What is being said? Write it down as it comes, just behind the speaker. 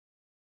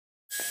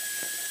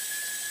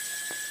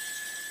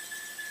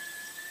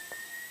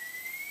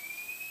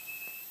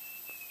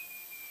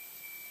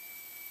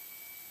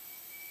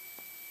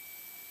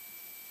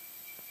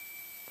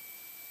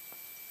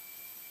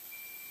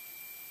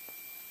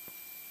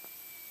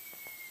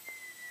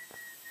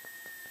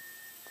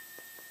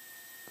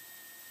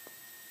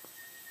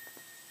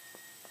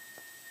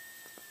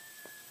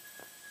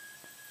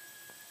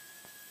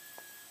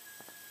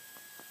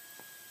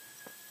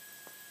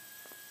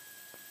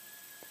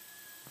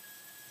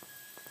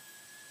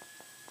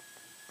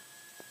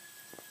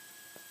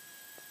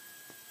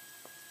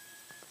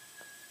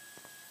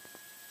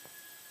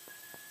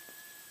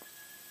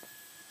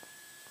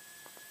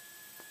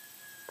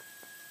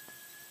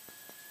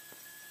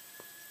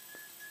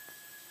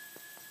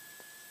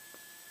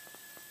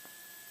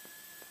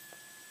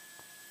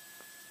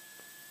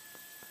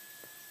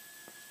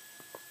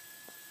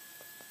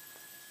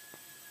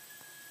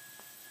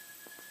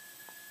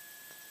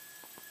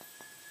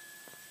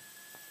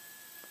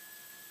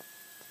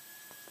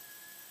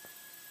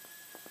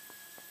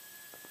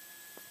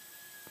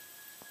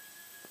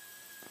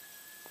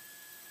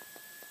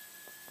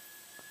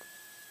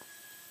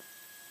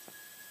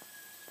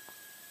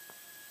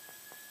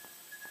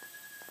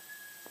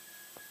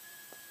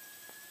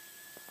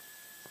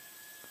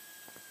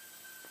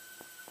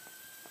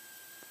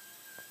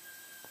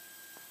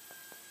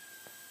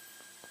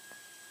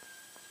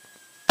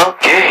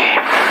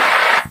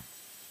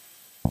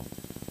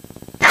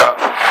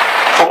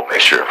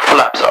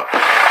up.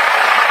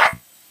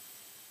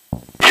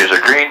 Here's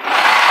our green.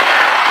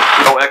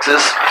 No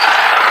X's.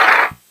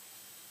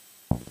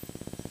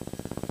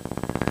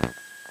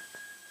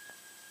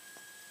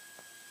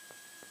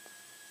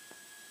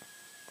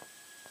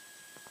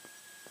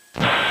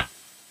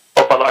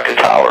 Locka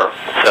Tower,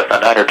 Cessna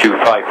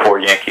 90254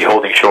 Yankee,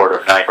 holding short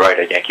of 9 right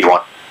at Yankee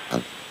 1.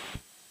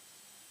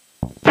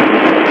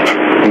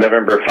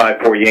 November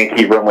 54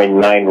 Yankee, runway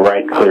 9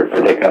 right, clear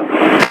for takeoff.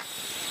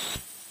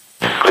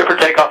 Clear for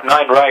takeoff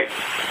 9 right,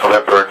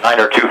 November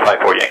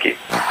 90254 Yankee.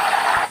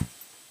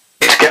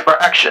 It's camera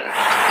action.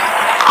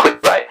 Clear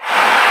right.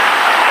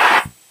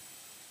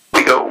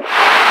 We go.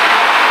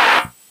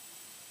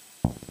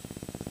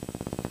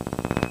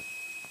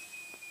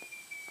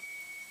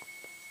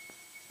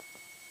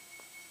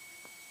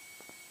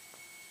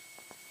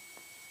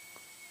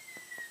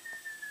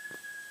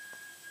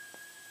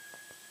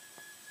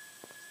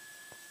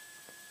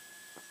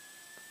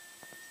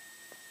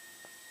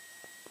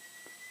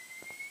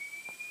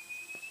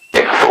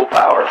 Full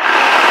power.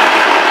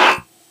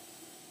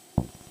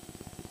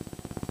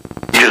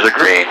 Here's a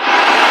green.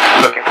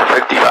 Looking for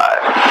 55.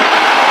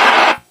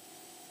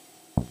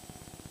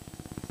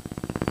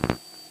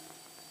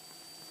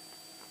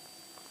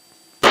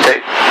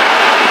 Take.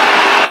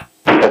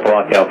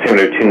 Block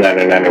altimeter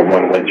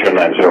 29901, wind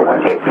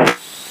 0901.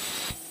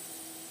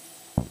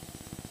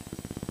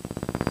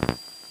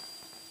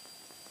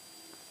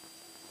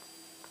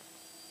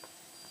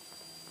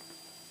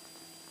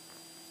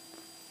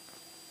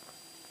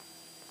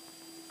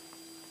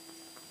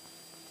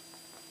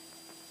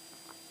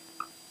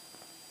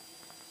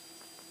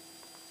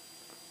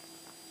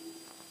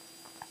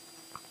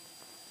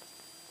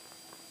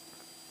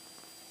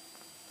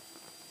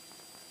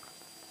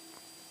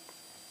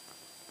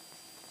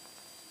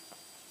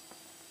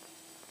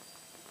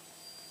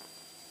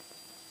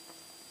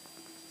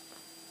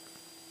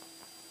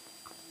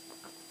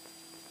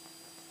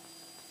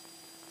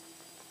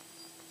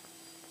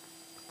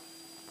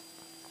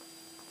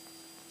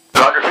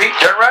 Feet,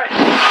 turn right.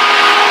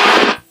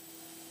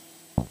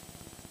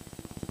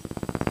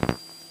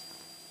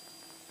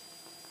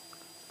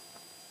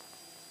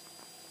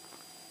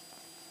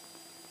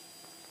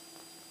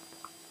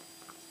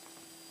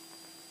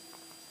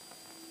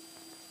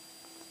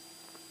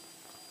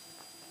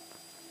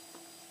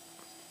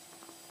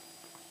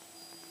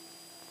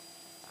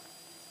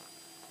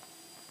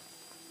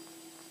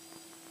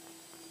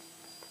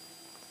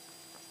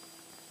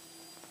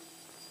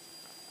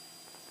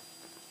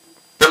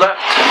 Your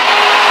left.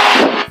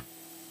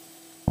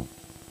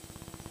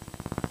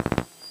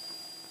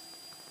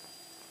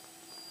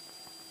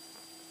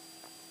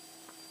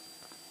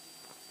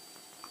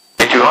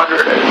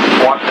 $200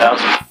 and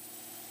 1,000.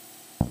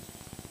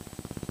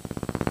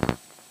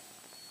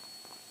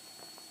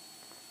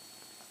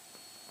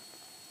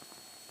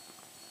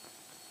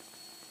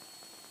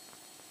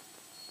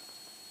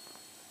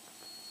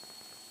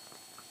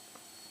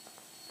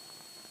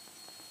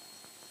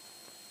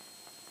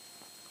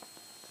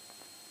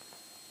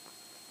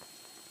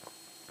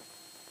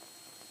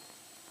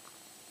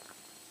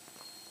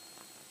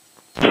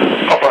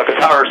 Locka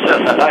Tower,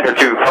 Cessna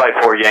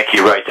 90254 Yankee,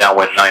 right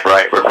downwind 9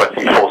 right,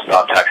 requesting full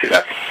stop taxi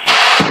back.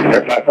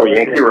 54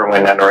 Yankee,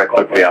 runway 9 right,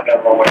 clear for the option.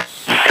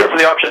 Clear for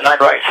the option 9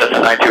 right, Cessna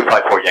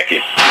 9254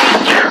 Yankee.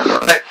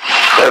 Right,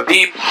 the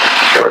beam,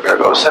 here we're going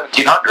to go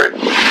 1700.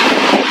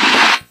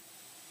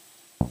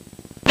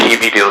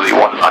 Immediately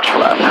 1 notch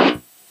flat.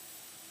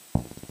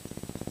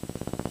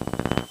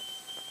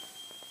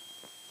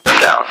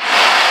 Down.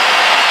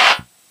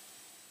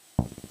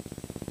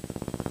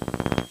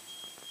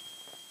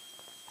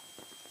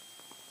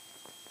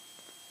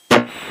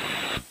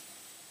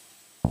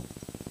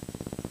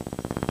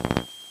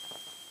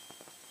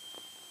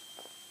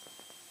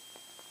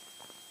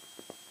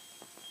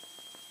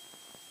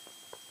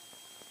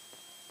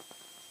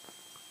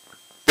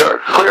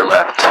 Clear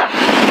left,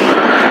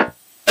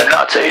 and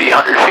now it's 80,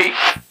 100 feet,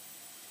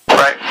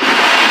 right.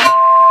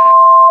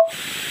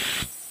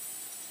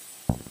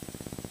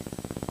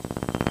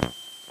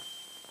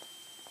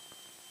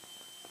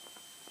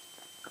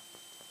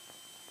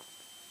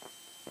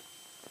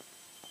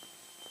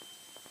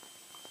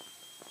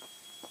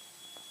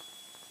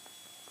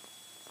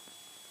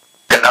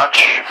 A notch.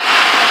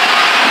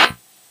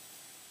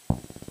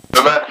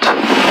 The left,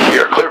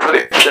 you're clear for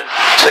the option,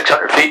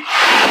 600 feet.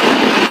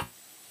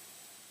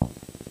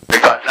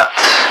 35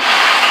 knots.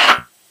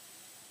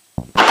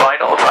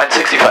 Final, find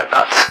 65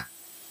 knots.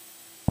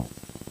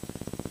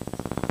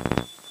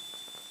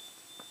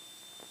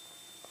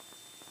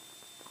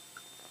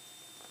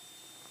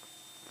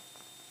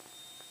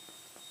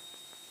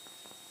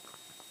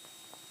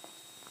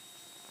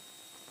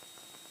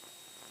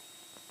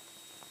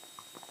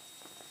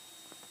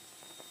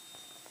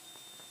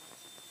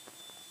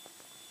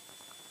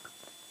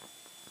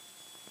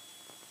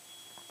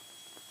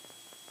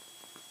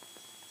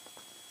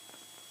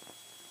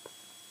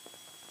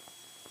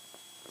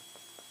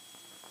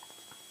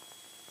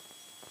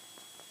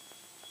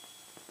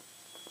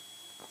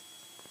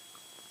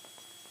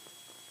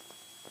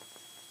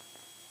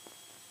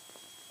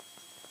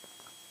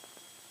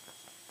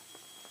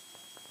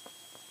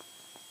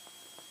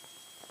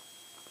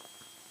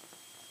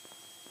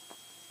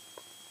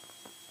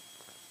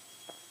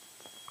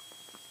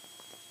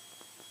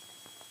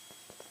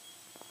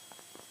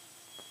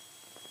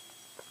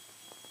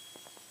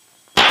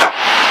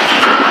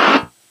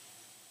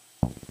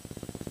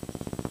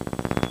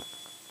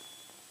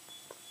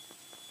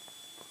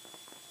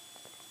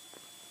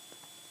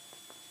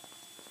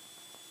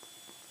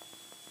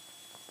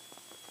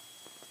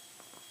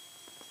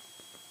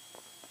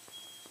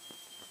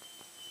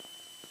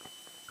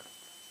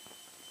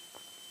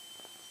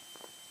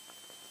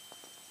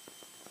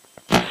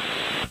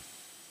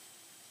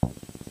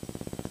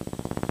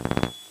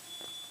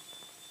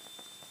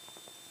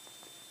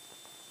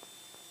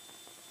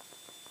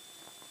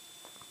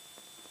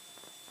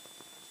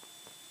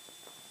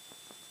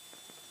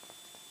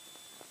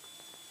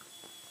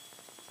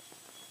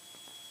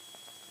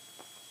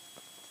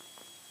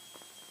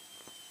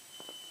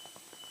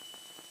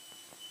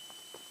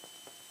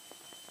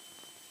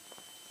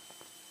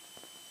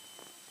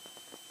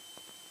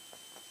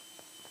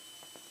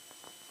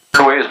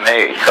 is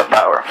made of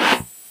power.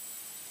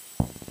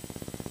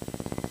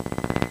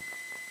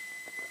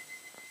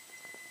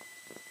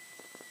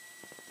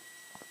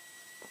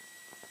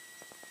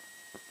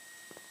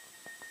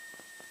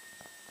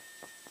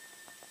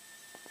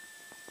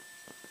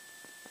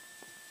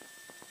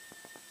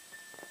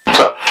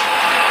 So,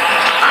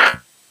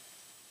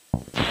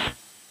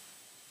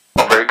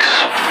 brakes.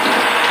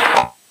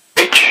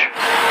 H.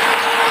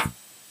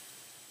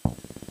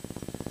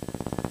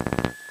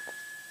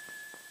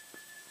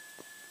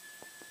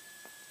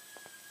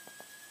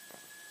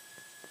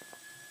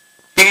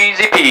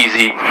 Easy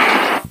peasy.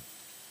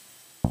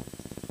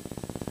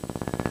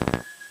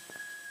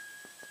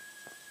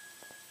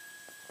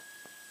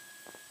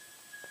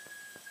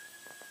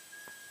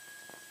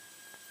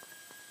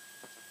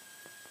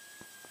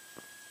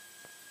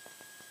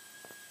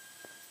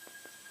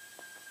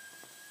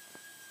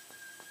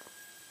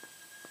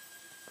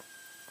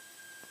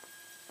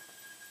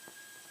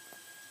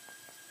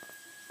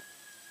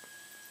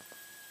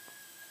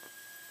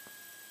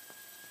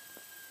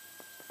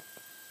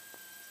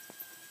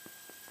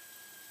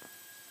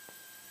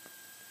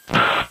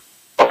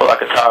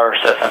 Locka Tower,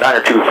 Cessna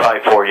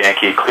 90254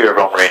 Yankee, clear of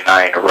runway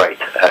 9 right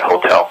at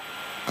hotel.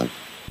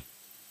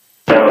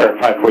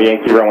 54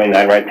 Yankee, runway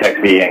 9 right,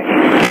 taxi via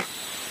Yankee.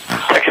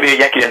 Taxi via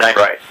Yankee to 9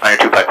 right,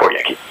 90254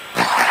 Yankee.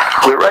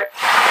 Clear right.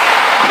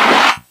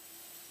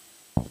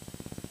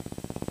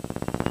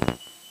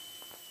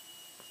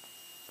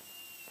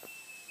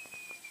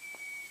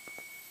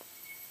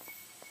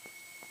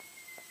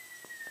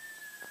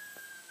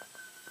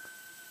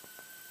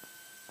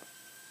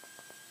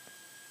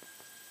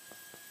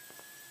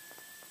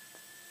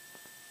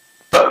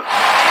 Above.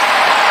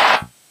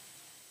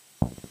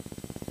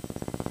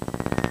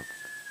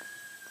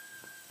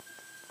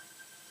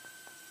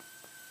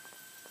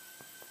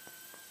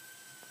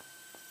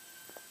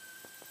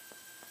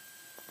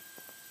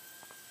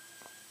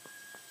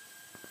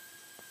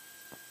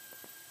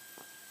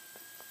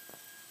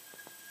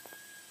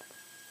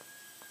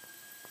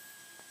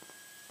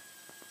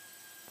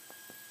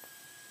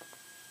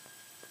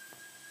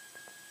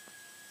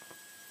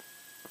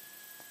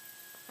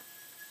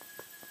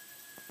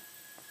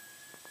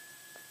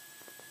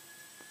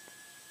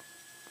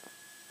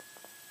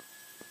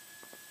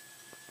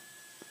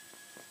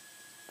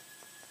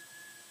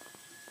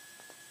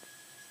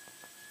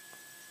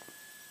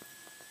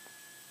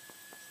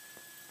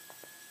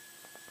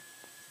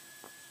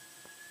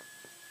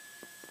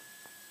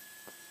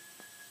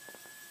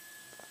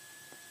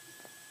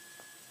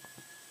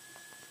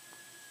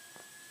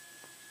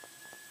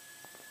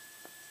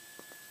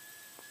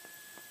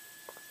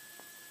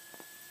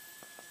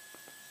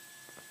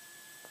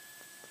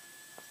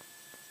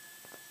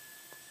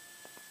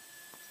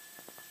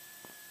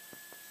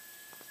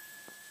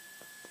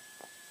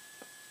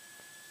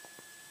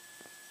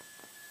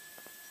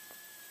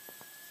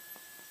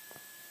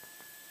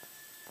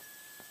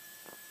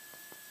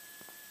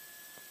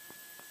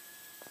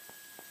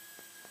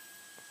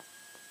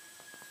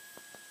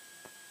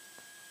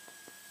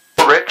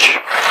 Rich,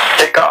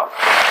 take off,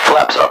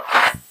 flaps up.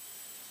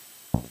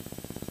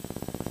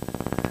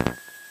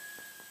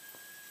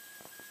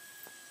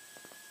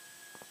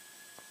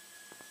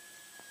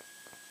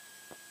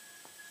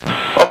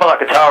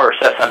 Locka Tower,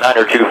 Cessna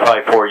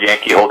 90254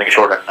 Yankee, holding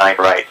short on 9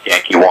 right,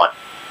 Yankee 1.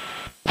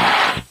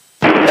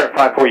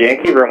 54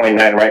 Yankee, runway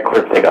 9 right,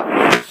 clear for takeoff.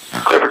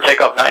 Clear for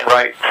takeoff 9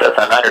 right,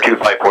 Cessna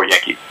 90254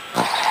 Yankee.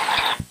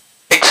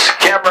 It's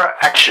camera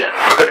action.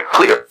 We're going to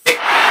clear.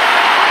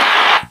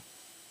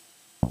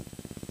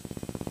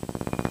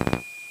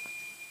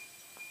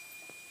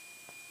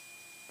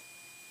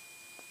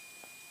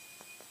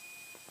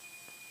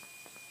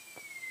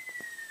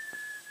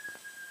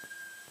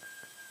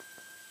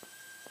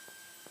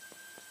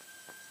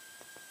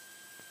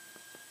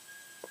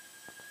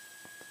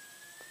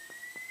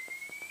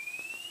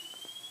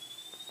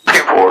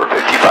 Looking for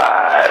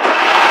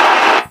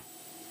 55.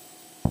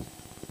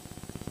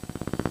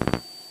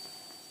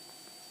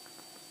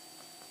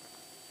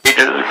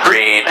 Meters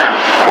green,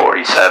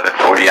 47,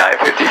 49,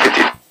 50,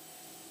 50.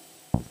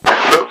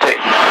 Rotate.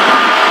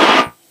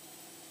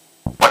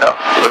 Went up,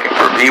 looking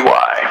for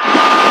VY.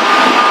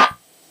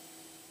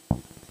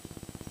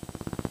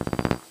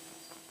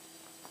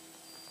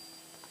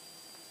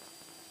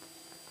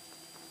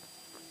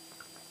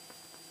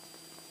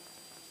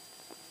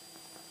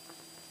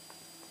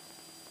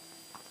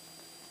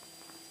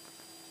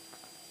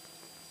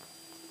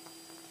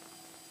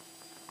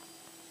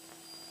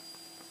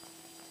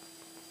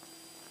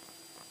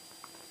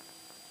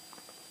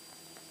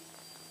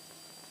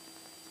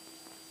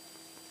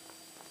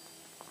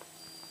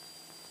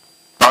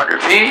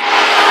 Feet.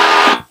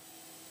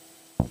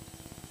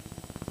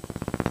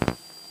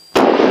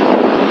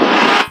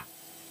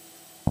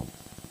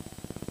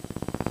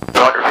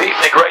 200 feet,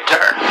 make right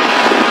turn.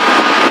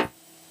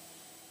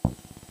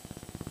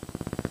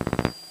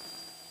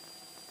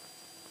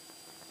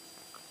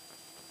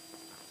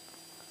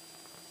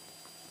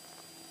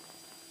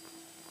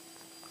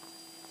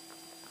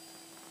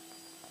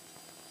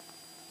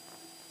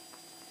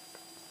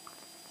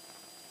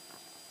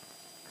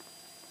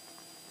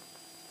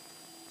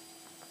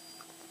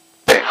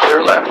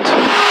 left.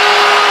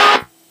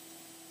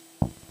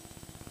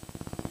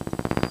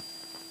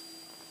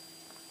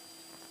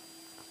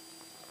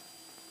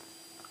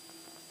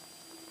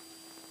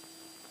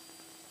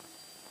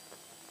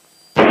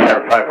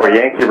 Tower 54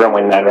 Yankee,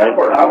 runway 9 right.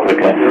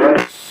 Okay.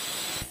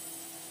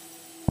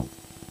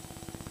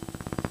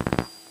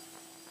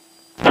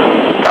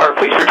 Tower,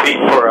 please repeat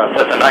for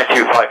Cessna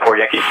 9254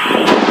 Yankee.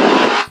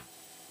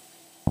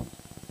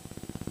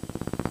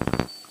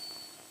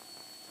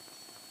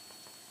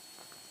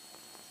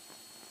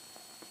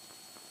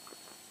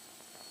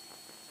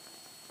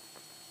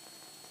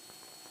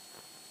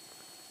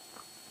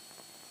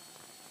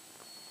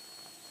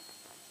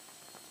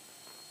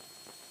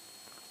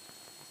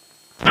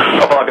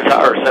 Locka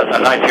Tower, Cessna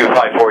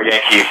 9254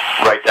 Yankee,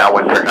 right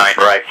downwind for 9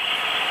 right.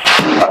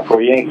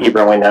 54 Yankee,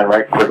 runway 9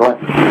 right, clear to land.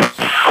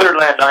 Clear to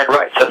land 9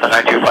 right, Cessna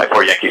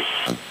 9254 Yankee.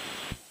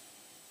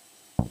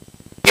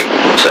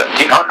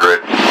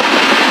 1700.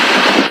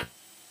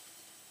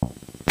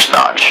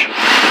 Notch.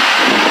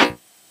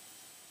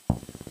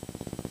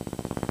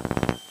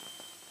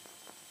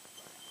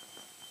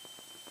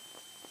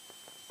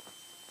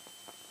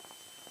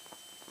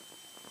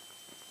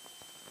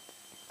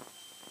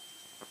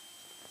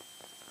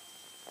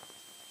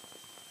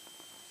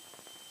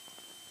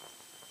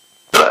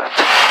 Left.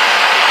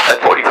 At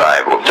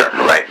 45, we'll turn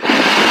right.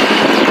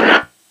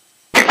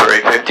 For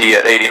 850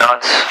 at 80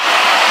 knots.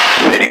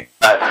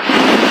 85.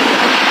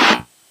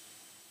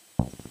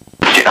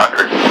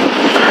 1500.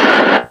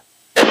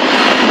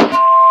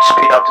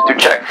 Speed altitude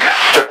check.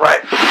 Turn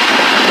right.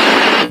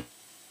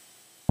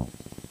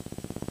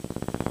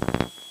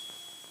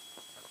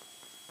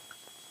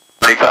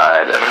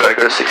 Then we're going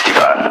to go to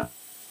 65.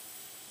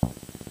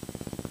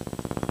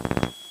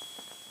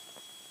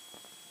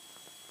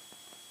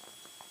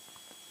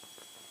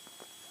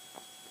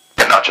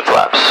 Notch of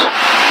flaps.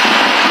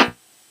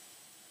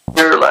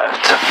 Your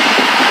left.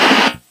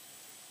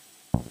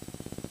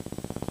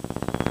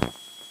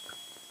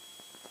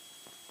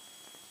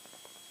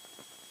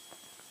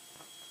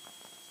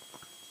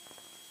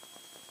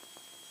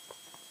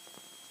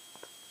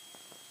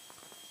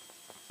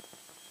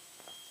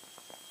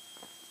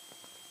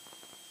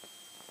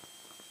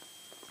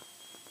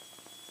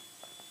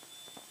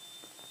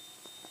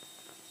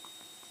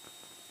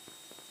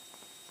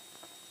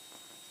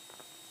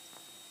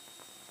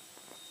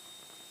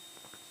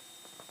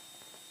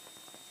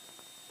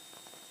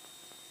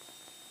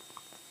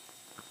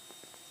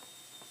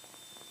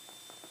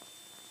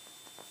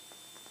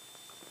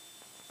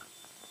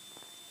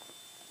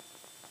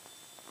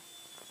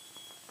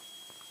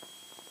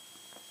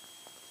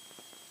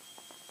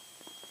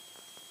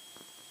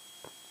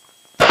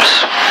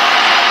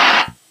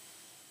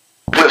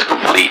 Lift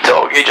complete,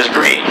 all gauges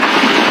green.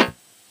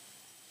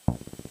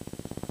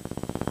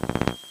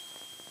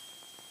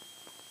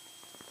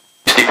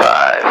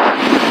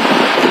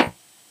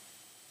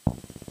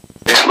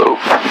 Next loop.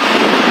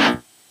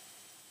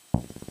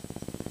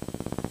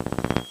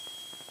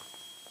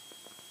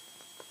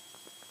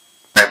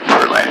 Ready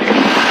for landing.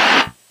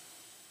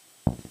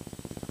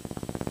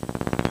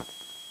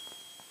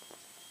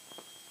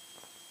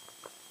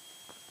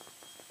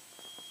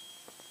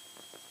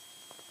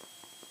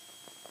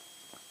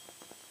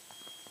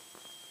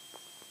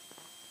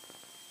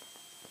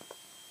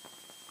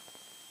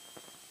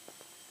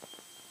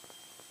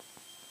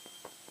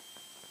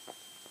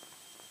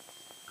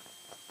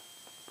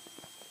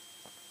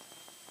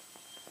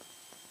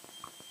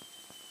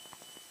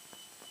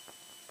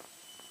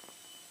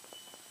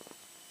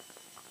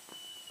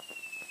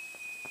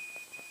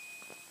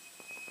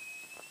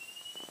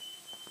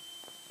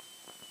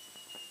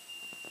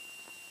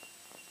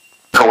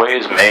 Runway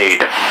is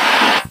made.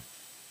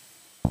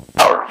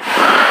 Power.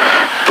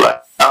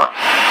 Flat down.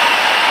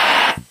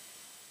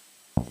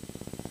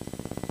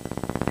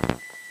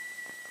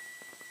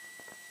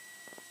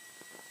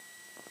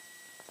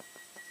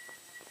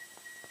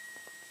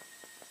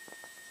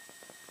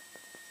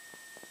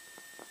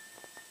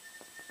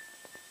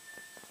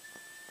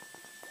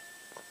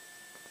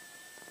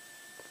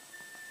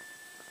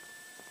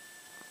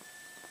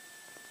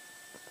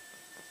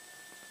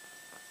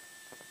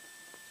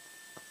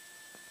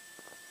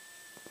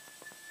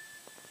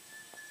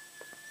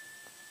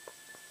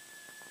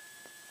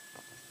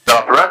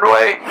 Off the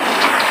runway.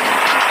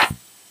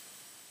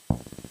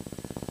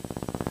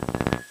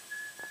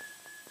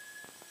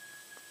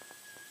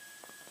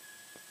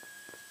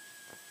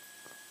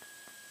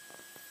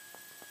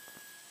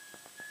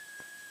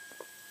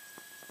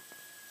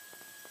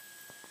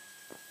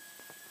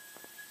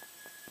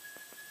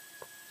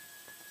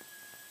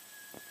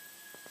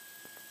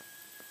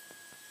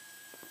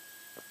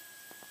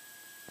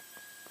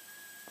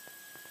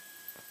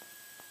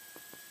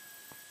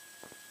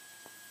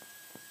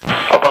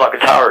 Locka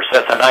Tower,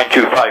 Cessna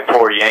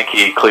 9254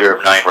 Yankee, clear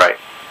of 9 right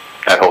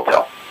at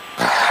hotel.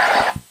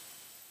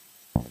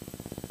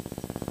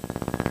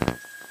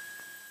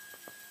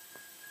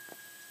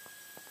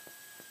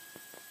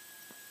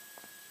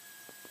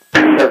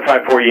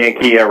 Tower 54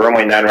 Yankee,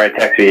 runway 9 right,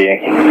 taxi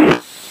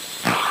Yankee.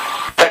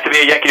 Taxi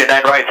Yankee to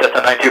 9 right,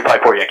 Cessna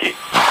 9254 Yankee.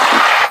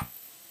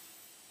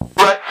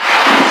 Right.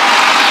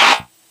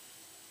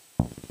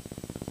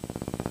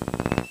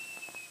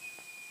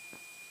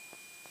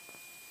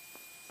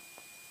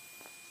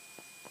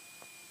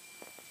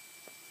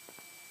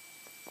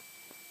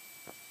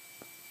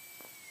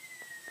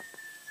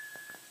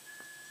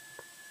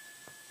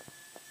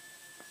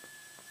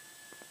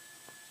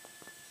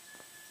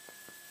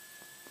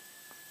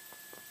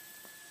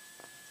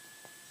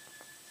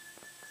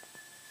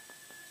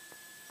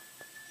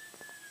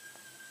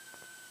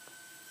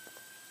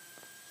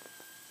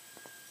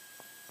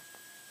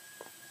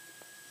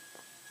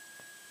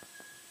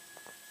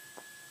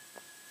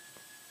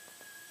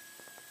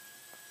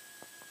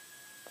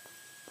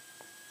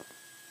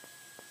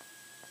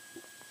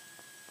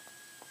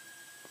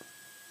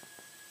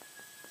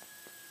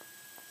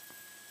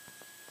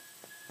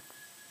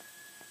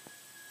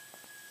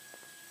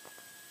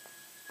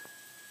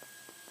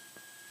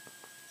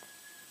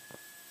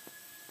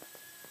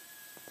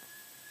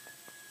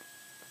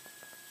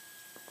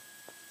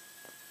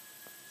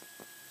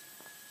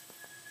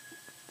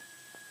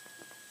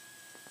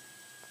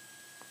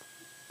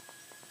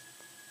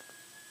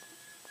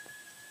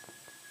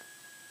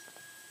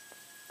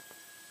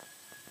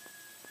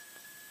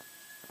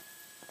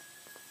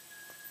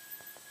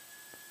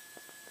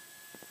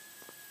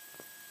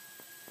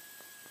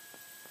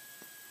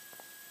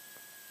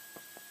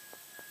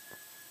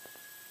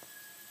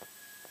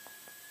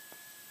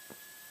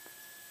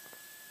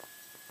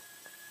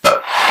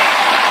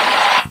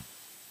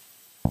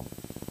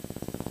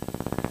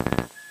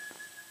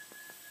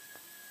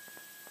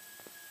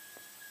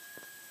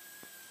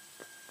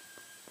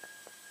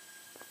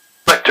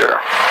 Vector.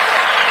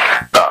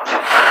 Off.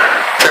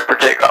 Trim for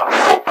takeoff.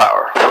 Full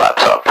power.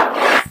 Flaps up.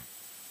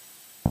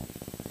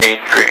 Green,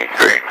 green,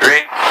 green,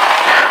 green.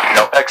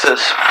 No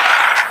excess.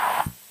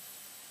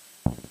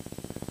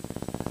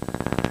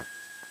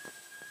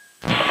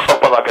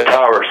 Locka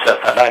Tower,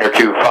 Cessna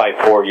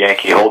 90254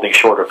 Yankee, holding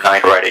short of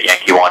 9 right at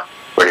Yankee 1.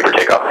 Ready for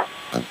takeoff.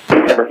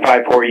 Number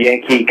 54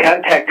 Yankee,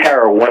 contact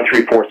tower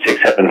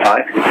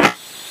 134675.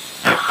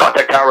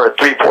 Contact tower at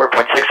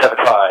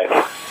 34.675,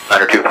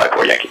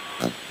 90254 Yankee.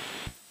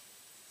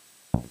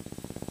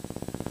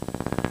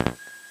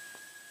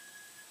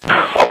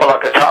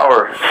 Locka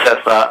Tower,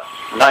 Cessna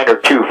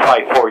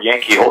 90254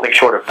 Yankee, holding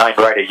short of 9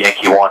 right at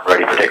Yankee 1.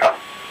 Ready for takeoff.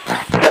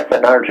 Cessna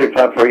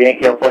 90254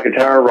 Yankee, Locka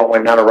Tower, runway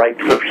 9 right,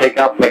 clear for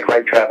takeoff, make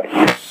right traffic.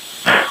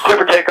 Clear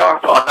for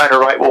takeoff on 9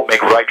 right, we'll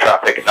make right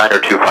traffic,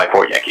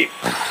 90254 Yankee.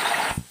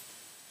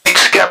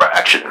 Camera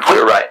action,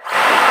 clear right.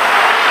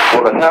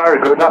 Locka Tower,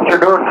 good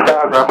afternoon.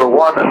 Tower number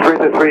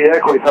 133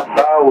 Echo is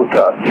about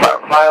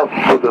 5 miles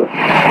to the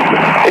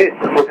east,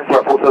 looking for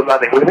a full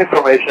landing with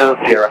information,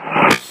 Sierra.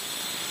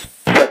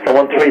 Cessna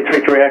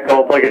 1333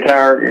 Echo, Locka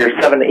Tower, you're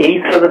 7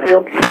 east of the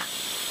field?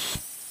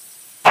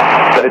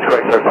 That is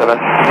correct, sir, 7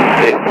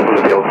 east of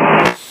the field.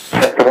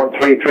 Cessna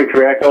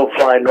 1333 Echo,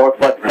 fly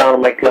northwest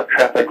bound, make left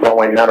traffic,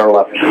 runway 9 or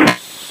left.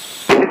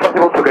 Is it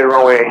possible to get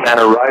runway 9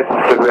 right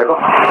to the Echo?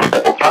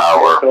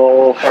 Power.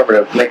 So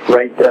affirmative, make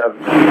right,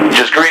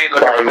 Just green,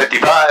 looking for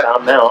 55.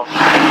 down now,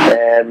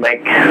 and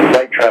make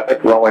right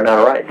traffic, runway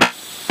 9 right.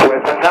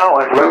 West now,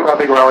 and west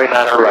traffic runway 9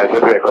 right to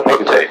the Echo. Thank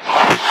you, sir.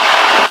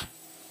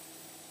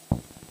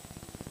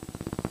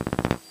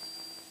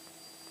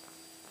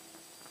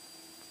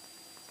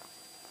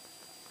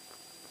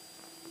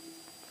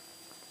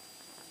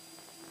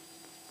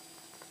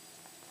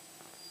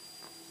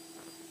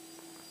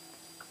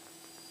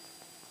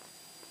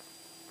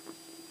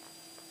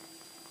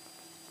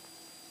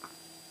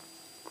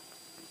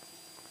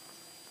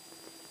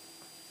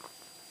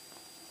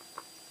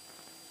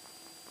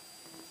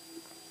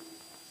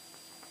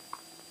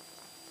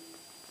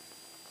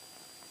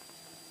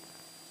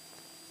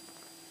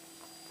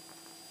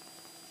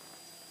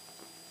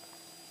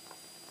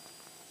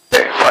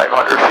 Okay,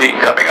 500 feet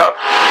coming up.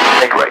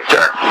 Make right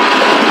turn.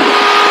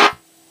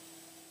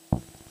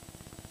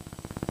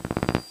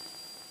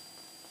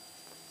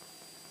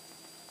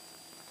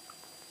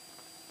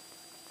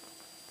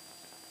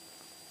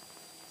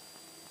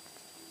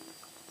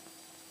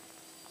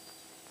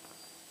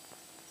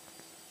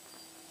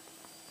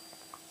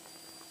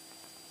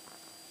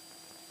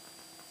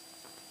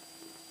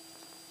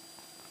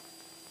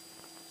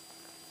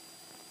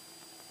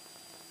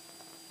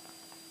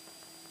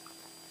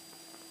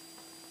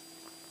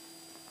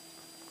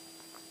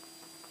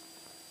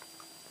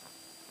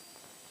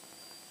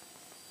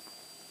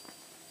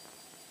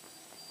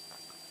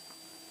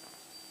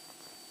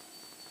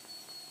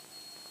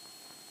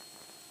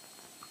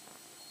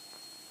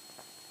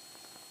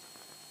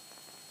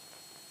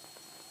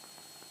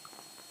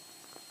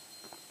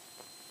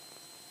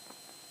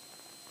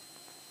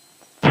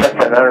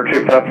 Cessna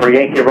 90254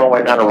 Yankee,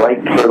 runway 9 right,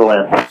 clear to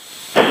land.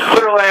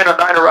 Clear to land on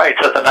 9 right,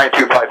 Cessna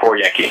 9254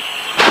 Yankee.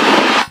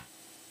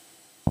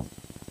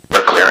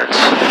 For clearance.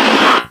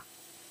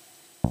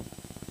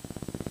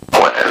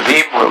 One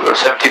beam, we'll go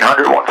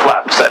 1700, 1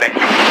 flap setting.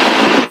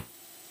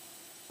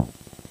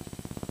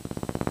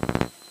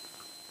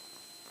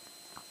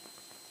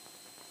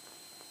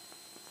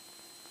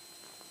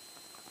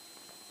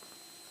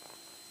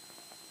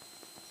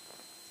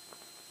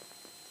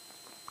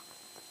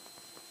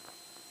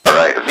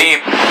 the beam.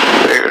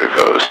 There it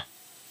goes.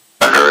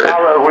 Under it.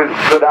 Tower with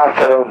good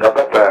afternoon,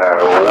 November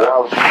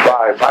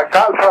 15. My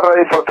cars are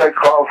ready for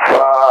takeoff.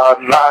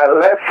 9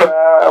 left,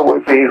 we'll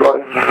be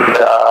going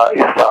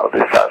eastbound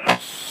this time.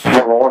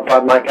 Number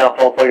 15 Mike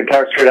Alpha, all your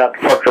tower straight out,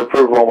 departure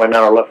approved, runway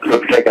 9 left, clear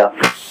for takeoff.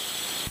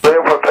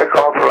 Clear for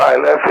takeoff, right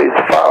left,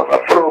 eastbound,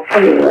 approved,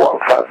 15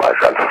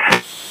 Mike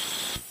Alpha.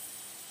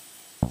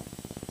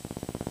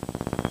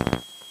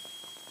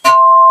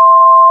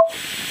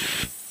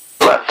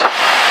 Left.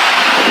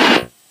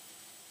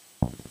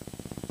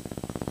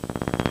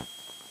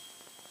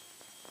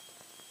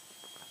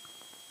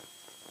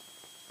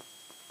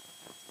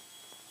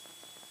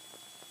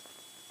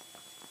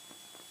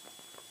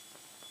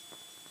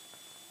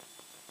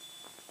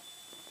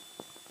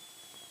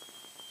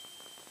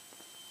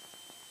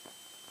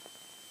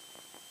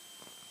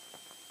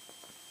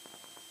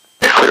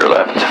 Clear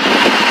left.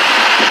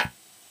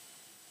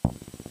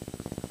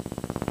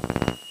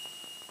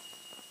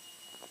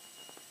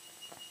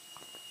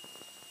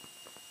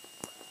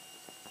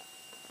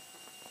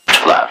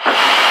 Flat.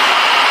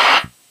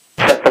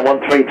 Cessna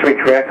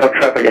 1333 Echo,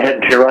 traffic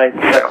ahead to your right,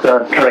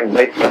 Cessna turning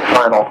base to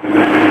final. Do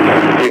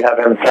you have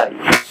him in sight?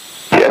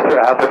 Yes, sir,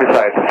 I have them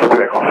inside. Full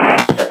vehicle.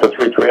 Cessna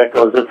 33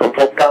 Echo, is this a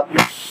full stop?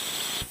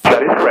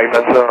 That is correct,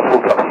 that's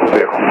full stop, full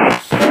vehicle.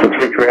 Cessna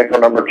 33 Echo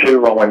number 2,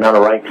 runway 9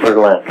 right, clear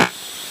to land.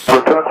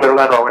 Return clear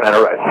land, runway 9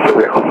 right, full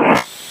vehicle.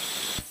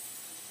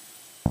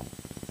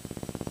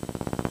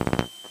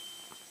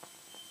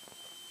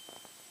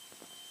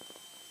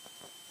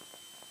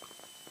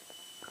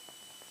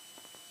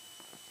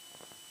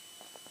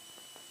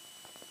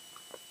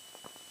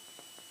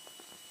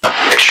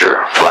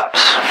 Mixture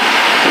flaps.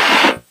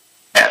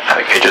 And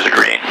having gauges are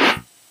green.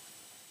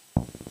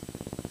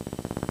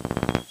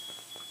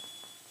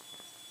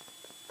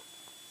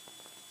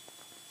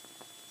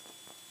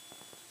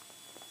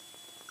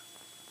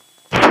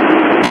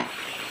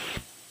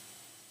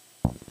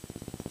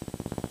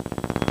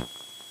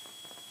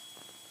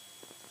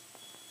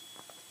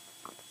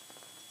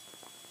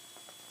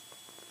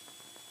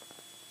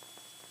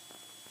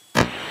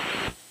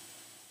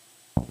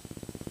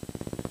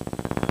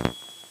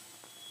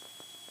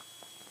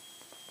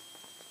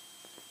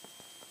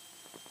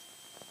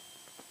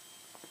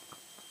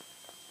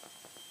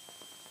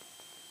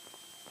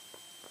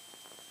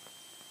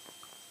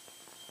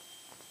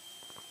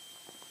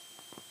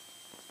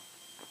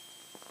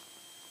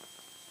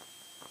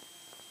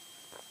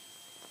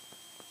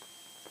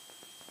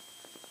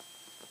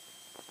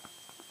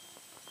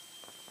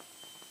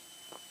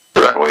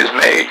 Runways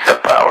made, the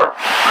power.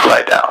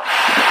 Glide down.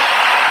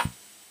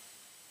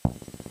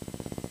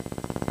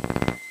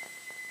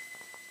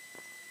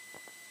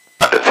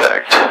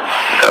 Undetect.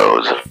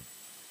 Nose.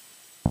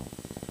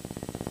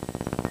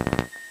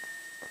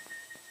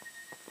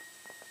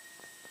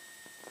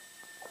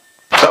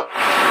 Up.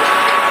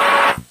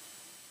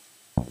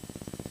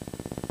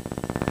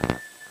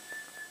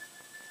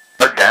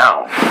 Or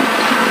down.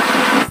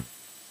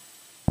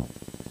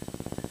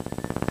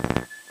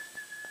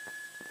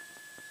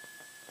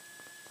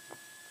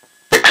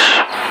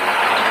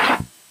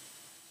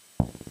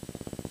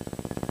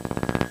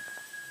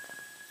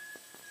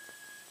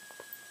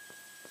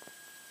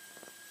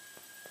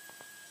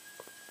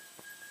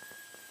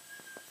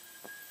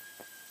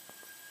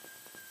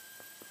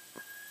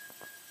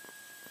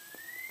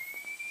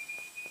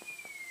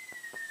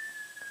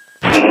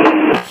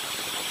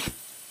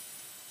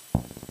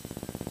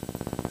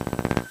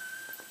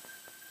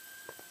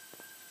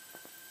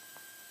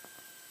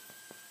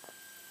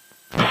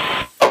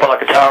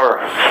 Locka Tower,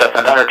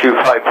 Cessna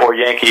 9254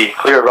 Yankee,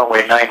 clear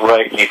runway 9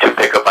 right, need to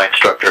pick up my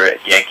instructor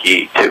at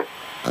Yankee 2.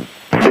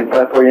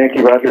 254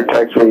 Yankee, roger,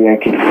 taxiway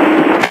Yankee.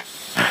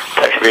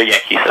 Taxiway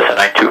Yankee, Cessna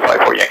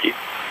 9254 Yankee.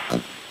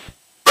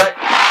 Right.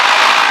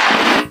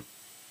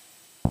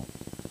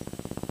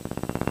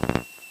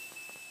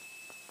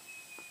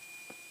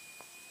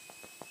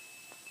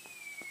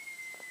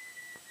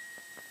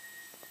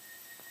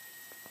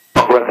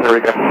 West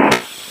Rica.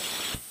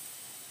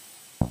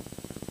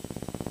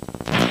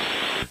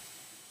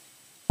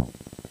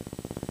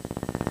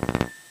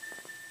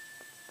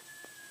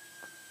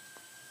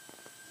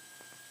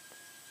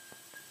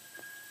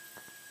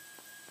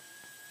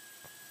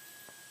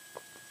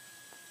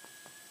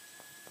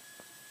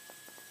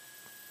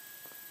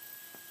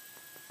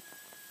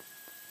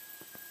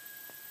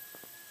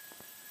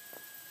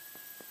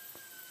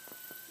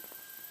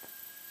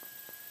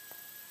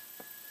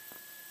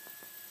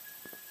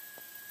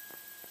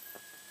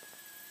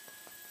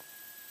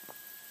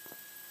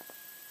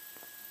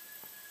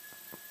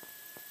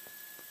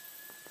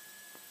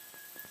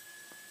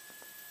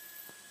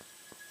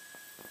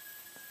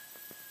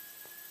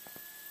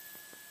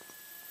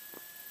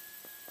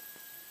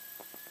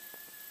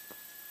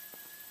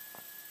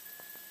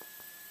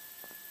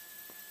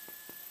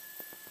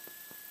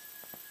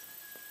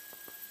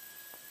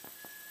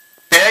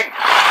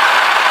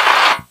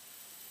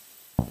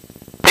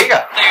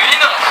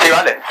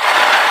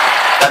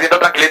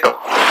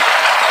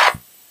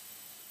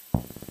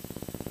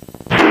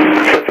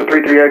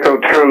 3 Echo,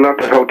 turn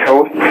left at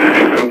hotel.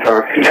 I'm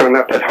sorry, turn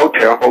left at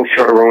hotel, hold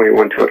short of runway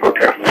 12 at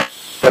hotel.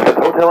 Left at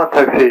hotel and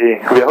taxi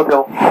via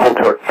hotel, hold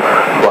short.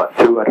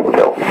 12 at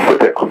hotel,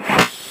 with Echo.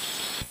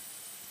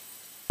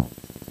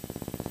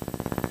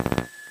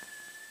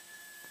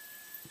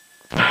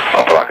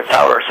 Locka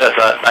Tower says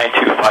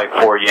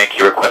 9254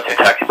 Yankee requesting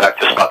taxi back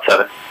to spot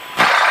 7.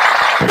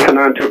 So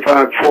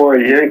 9254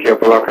 Yankee,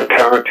 Locka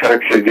Tower,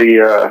 taxi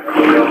via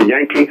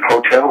Yankee,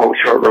 hotel, hold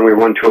short runway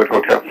 12 at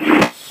hotel.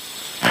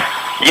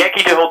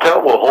 Yankee to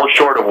hotel will hold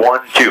short of 12,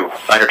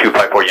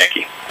 9254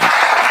 Yankee.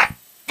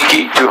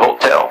 Yankee to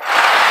hotel,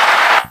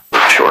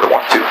 short of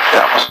 12,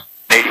 down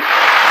 80.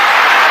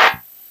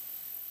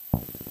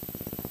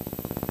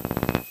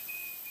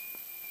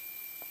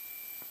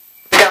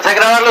 Alcancé a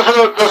grabar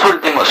los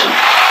últimos.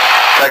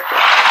 Perfecto.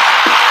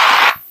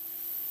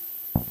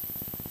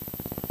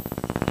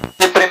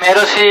 El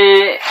primero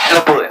sí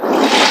lo pude.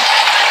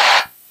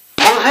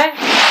 Puse,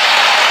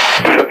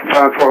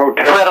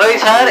 fue a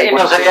revisar y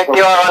no se había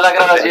activado la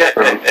grabación.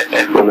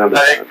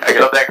 Aquí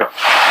lo tengo.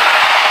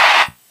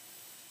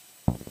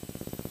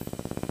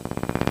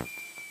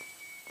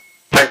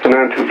 Taxi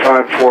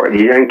 9254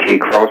 Yankee,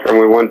 cross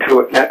runway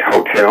 12 at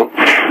hotel,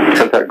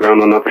 contact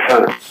ground on other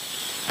side.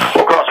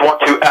 We'll cross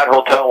 12 at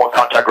hotel, we'll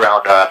contact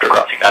ground after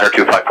crossing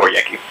 9254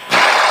 Yankee.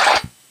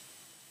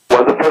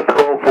 Was the first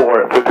call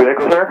for 3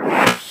 Echo, sir?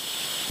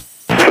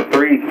 So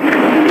 3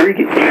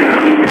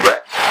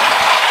 Right.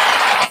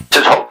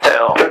 This is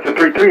hotel. Taxi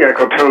 3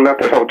 Echo, turn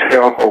left at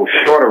hotel, hold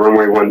short of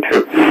runway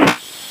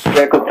 12.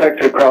 Echo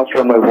taxi cross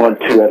runway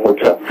 12 at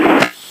hotel.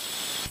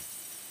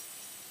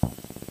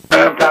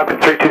 Falcon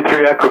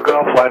 323 Echo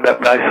Golf, lined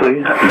up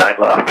nicely, 9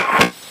 left.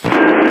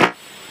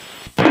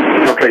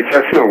 Okay,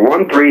 Cessna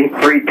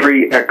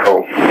 1333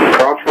 Echo,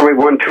 cross runway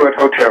 12 at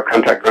hotel,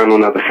 contact ground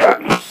on other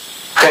side.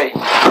 Ok.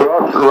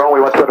 Cross runway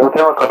 12 at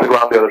hotel, contact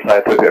ground on the other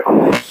side, 3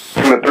 Echo.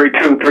 Cessna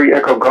 323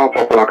 Echo Golf,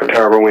 Locka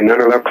Tower, runway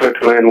 9 left, clear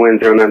to land,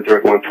 wind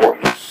 09014.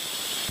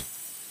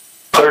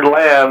 Third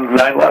land,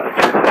 9 left,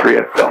 3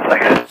 Echo Golf,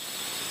 thanks.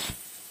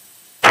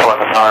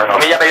 A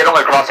mí ya me dieron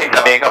el crossing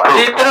también approved.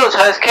 Sí, pero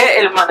 ¿sabes qué?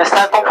 El man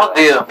está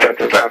confundido.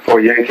 Taxi 54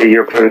 Yankee,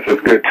 your clearance is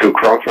good to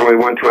cross runway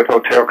 12 at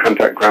hotel,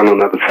 contact ground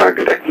on other side,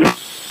 good day.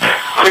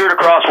 Clear to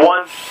cross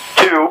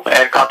 12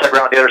 and contact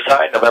ground on the other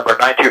side, November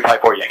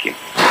 9254 Yankee.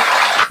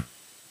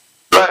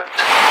 Left.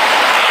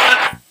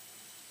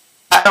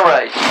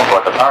 Alright.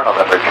 Locka Tower,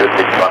 November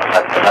 261,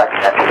 that's the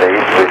next entry,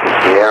 with the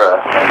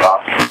Sierra and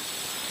Bob.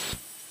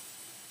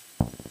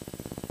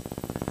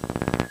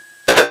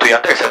 Este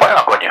estudiante que se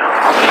mueva, coño.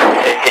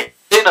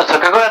 Sí, nos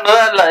toca cogernos de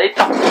al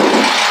ladito.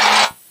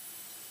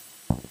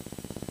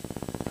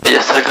 Y ya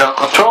está el ground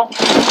control.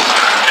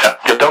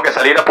 Yo tengo que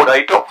salir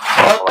apuradito.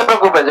 No te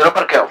preocupes, yo lo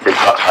parqueo.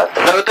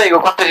 Luego te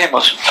digo cuánto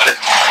hicimos.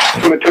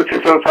 Cessna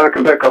 2615,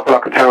 Quebec, up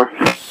Locka Tower.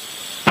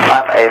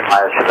 I'm 8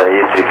 miles to the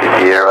east, with the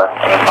Sierra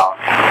and Bob.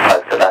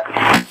 That's the next.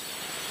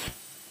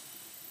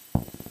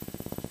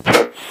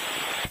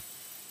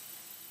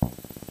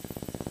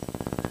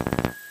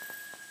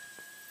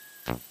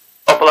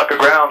 Locka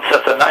ground,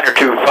 Cessna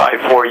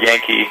 9254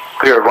 Yankee,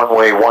 clear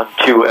runway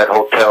 12 at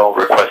hotel,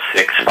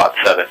 requesting spot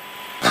 7.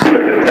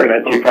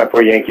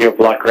 9254 Yankee,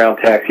 block ground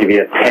taxi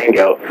via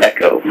Tango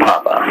Echo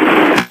Papa.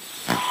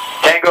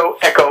 Tango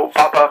Echo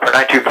Papa for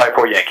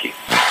 9254 Yankee.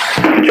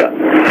 Good job.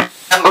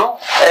 Tango,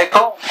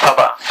 Echo,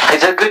 Papa.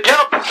 It's a good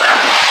job.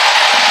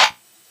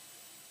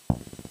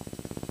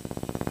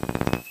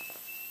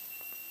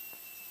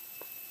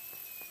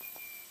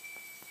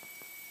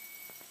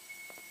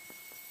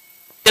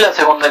 Y la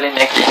segunda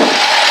línea aquí.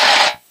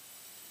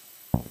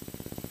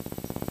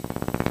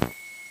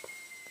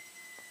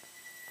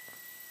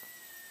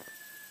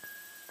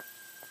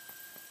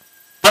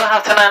 No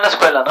dejaste nada en la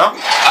escuela, ¿no?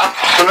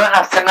 Tú no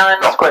dejaste nada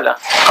en la escuela.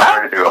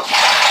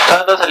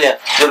 ¿Cuándo salía?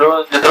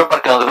 Yo te lo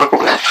parqueo, no te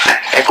preocupes.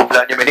 El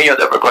cumpleaños de mi niño,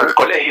 te recuerdo el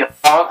colegio.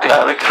 No,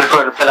 claro, que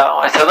recuerdo el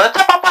pelado. ¿Este dónde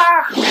está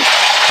papá?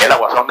 El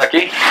aguazón de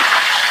aquí.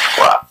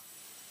 Wow.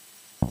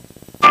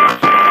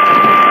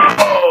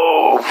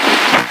 Oh.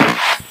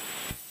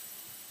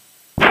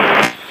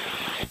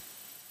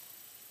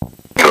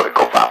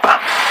 Eco Papa.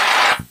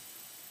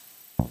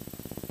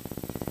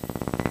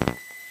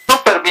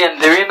 Súper bien,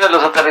 divino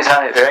los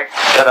aterrizajes. Bien,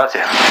 muchas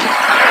gracias.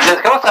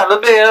 ¿Tienes que mostrar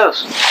los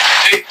videos?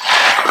 Sí,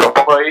 lo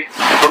pongo ahí.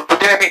 ¿Tú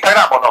tienes mi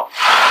Instagram o no?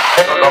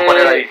 Lo voy a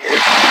poner ahí.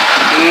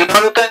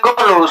 No lo tengo,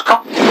 pero lo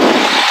busco.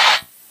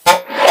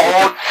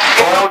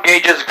 All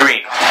gauges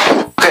green.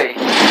 Ok.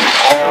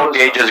 All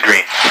gauges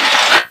green.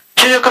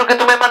 Yo creo que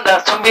tú me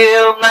mandaste un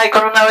video de un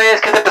icon una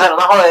vez que te empezaron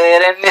a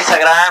joder en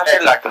Instagram.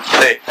 Exacto,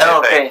 sí.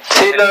 Ok,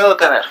 sí lo debo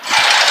tener.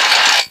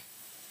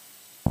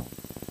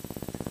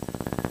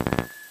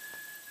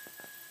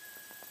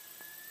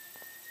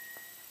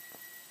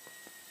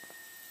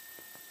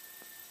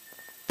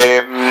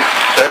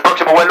 El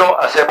próximo vuelo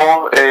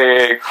hacemos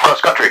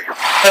cross country.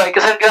 Pero hay que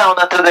hacer ground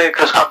antes de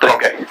cross country.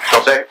 Ok,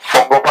 entonces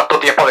pongo cuánto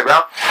tiempo de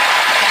ground.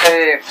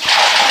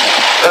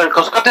 El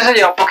cross country se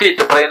lleva un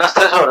poquito, por ahí unas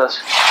 3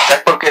 horas.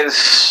 Porque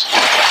es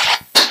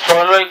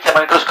solo el tema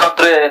del cross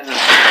country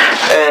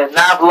en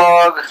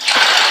Navlog,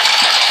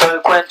 todo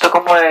el cuento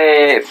como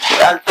de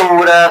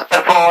alturas,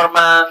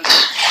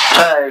 performance. O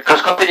sea, el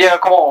cross country llega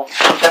como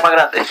un tema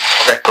grande.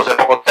 Ok, entonces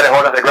pongo 3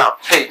 horas de ground.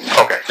 Sí.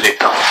 Ok,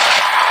 listo.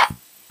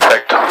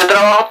 Perfecto. Yo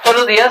trabajo todos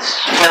los días,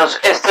 menos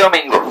este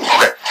domingo.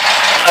 Ok.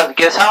 Así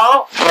que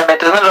sábado, me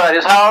metes en el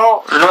horario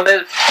sábado,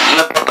 lunes,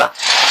 no importa.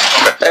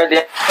 Ok. El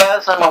día que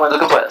puedas, al momento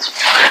que puedas.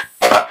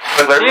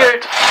 Very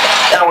Cleared,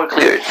 and we're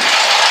cleared.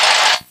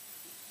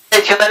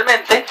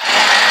 Adicionalmente,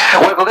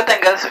 hueco que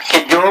tengas,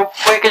 que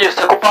puede que yo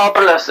esté ocupado,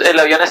 pero el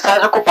avión está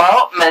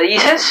desocupado, me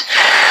dices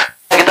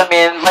que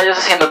también vayas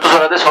haciendo tus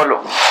horas de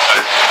solo.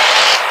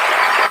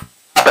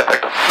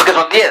 Perfecto. Porque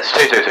son 10.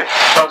 Sí, sí, sí.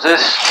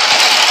 Entonces,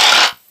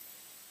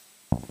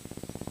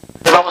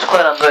 vamos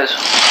cuadrando eso.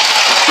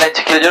 La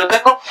chequera yo lo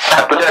tengo.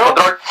 ¿Tú tienes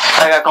control?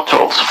 Haga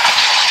controls.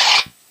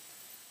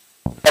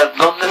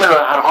 ¿Dónde me lo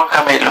dejaron Juan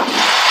Camilo?